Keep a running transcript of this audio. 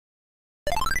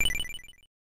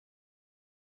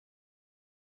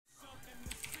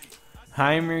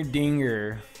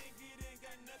Heimerdinger.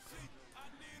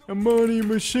 A money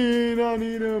machine. I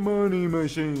need a money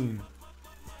machine.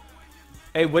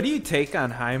 Hey, what do you take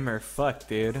on Heimer? Fuck,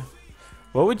 dude.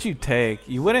 What would you take?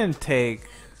 You wouldn't take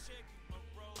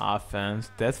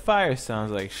offense. Deathfire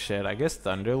sounds like shit. I guess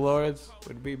Thunderlords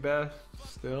would be best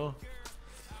still.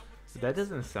 But that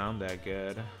doesn't sound that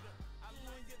good.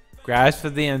 Grasp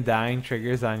of the Undying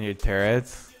triggers on your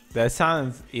turrets. That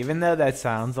sounds, even though that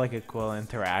sounds like a cool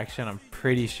interaction, I'm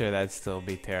pretty sure that'd still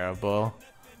be terrible.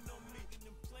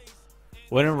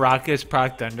 Wouldn't Rockets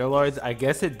proc Thunderlords? I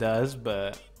guess it does,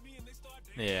 but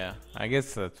yeah, I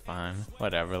guess that's fine.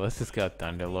 Whatever, let's just go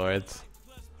Thunderlords.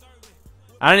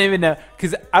 I don't even know,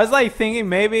 because I was like thinking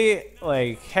maybe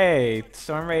like, hey,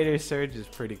 Storm Raider Surge is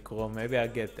pretty cool. Maybe I'll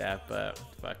get that, but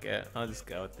fuck it. I'll just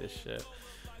go with this shit.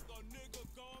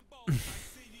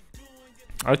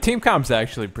 Our team comp's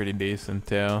actually pretty decent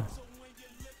too.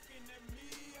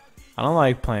 I don't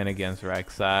like playing against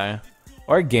Rek'Sai.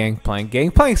 Or Gangplank.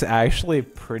 Gangplank's actually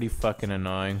pretty fucking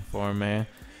annoying for me.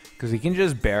 Because he can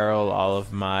just barrel all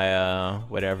of my,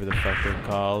 whatever the fuck they're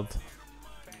called.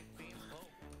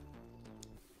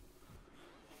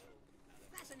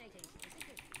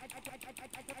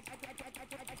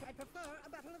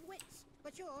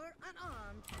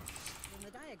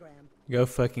 Go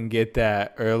fucking get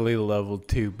that early level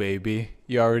 2, baby.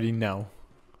 You already know.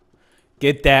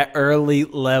 Get that early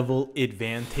level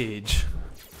advantage.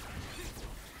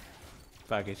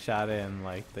 Fuck, it shot it in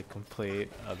like the complete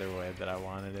other way that I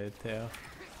wanted it to.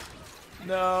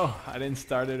 No, I didn't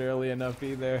start it early enough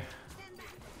either.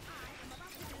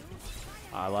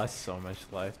 I lost so much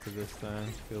life to this thing.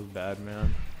 Feels bad,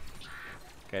 man.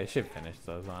 Okay, I should finish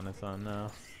those on its own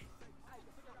now.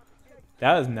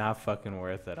 That was not fucking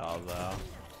worth it all, though.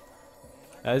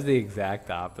 That was the exact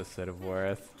opposite of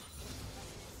worth.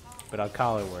 But I'll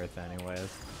call it worth anyways.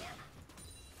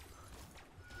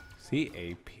 Is he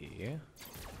AP?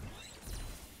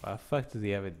 Why the fuck does he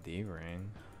have a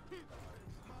D-ring?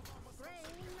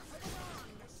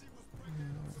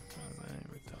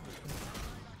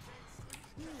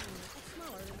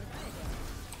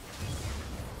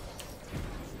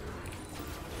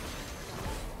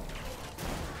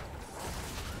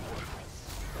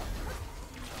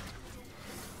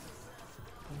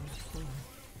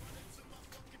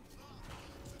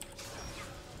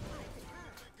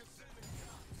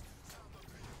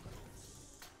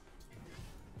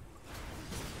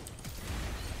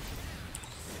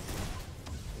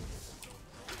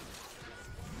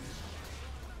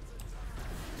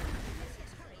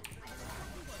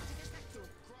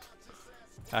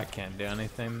 I can't do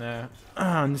anything there.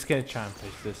 I'm just gonna try and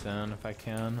push this in if I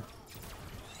can.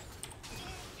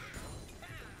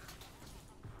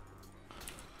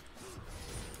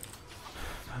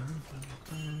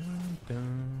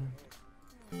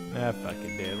 Ah, fuck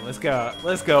it, dude. Let's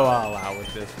go all out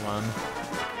with this one.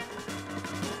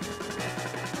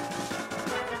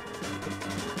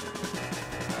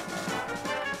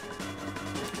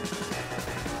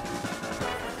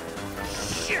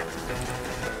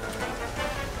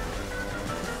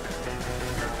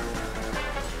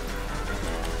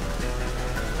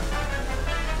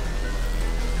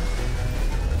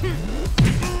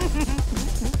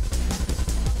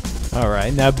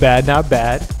 Alright, not bad, not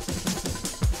bad.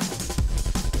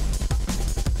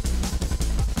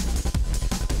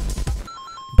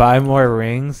 Buy more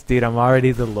rings? Dude, I'm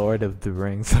already the Lord of the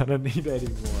Rings. I don't need any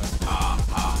more.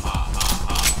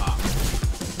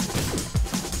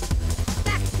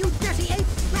 You dirty ape!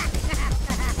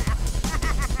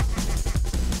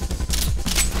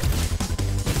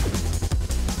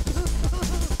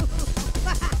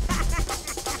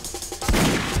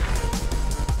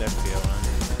 That feeling.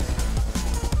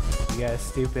 You got a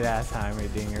stupid ass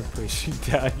Heimerdinger pushing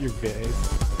down your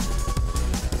base.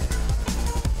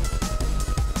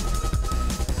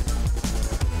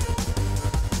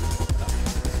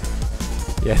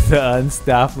 Yeah, the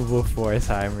unstoppable force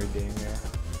Heimerdinger.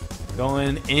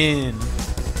 Going in.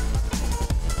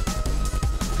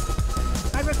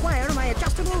 I require my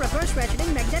adjustable reverse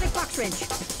ratcheting magnetic box wrench.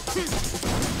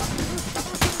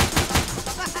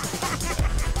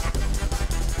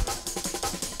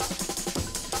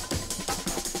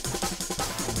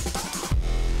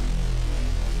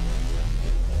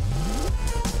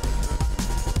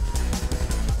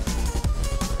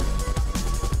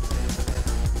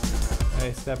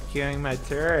 Hey, stop killing my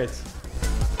turrets.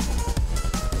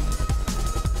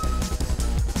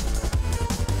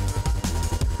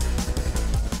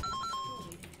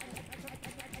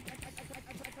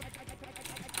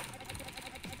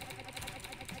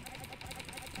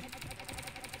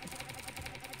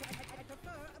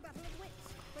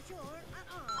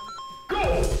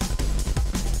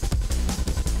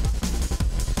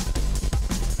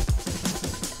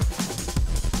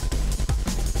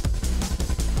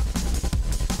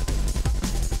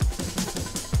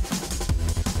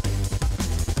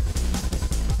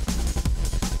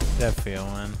 That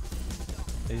feeling.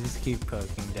 They just keep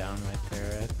poking down my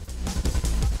turret.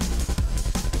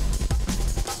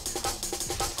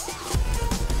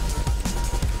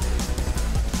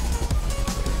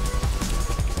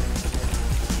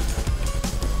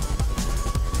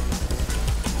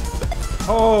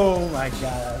 Oh my god,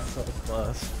 that's so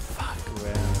close. Fuck,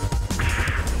 man.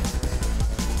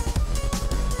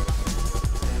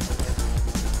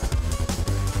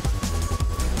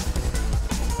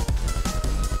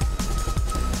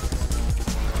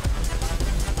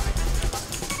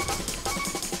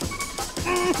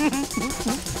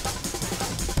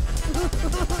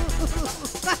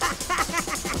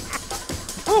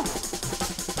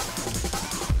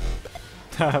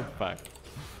 Fuck.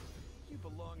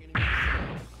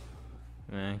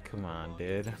 Man, come on,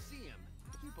 dude.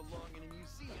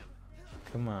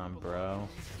 Come on, bro.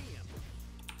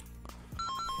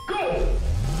 Go!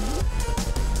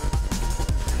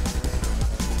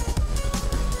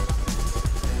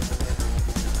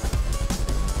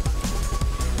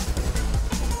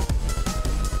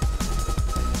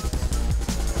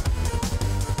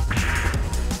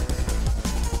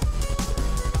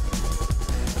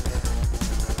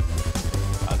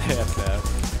 Oh, they have that.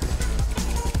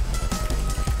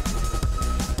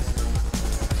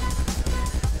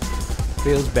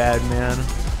 Feels bad, man.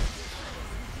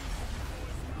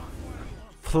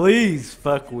 Please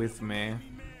fuck with me.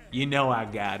 You know I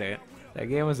got it. That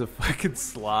game was a fucking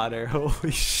slaughter. Holy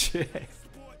shit.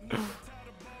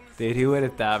 Dude, who would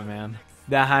have thought, man?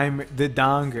 The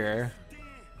Donger.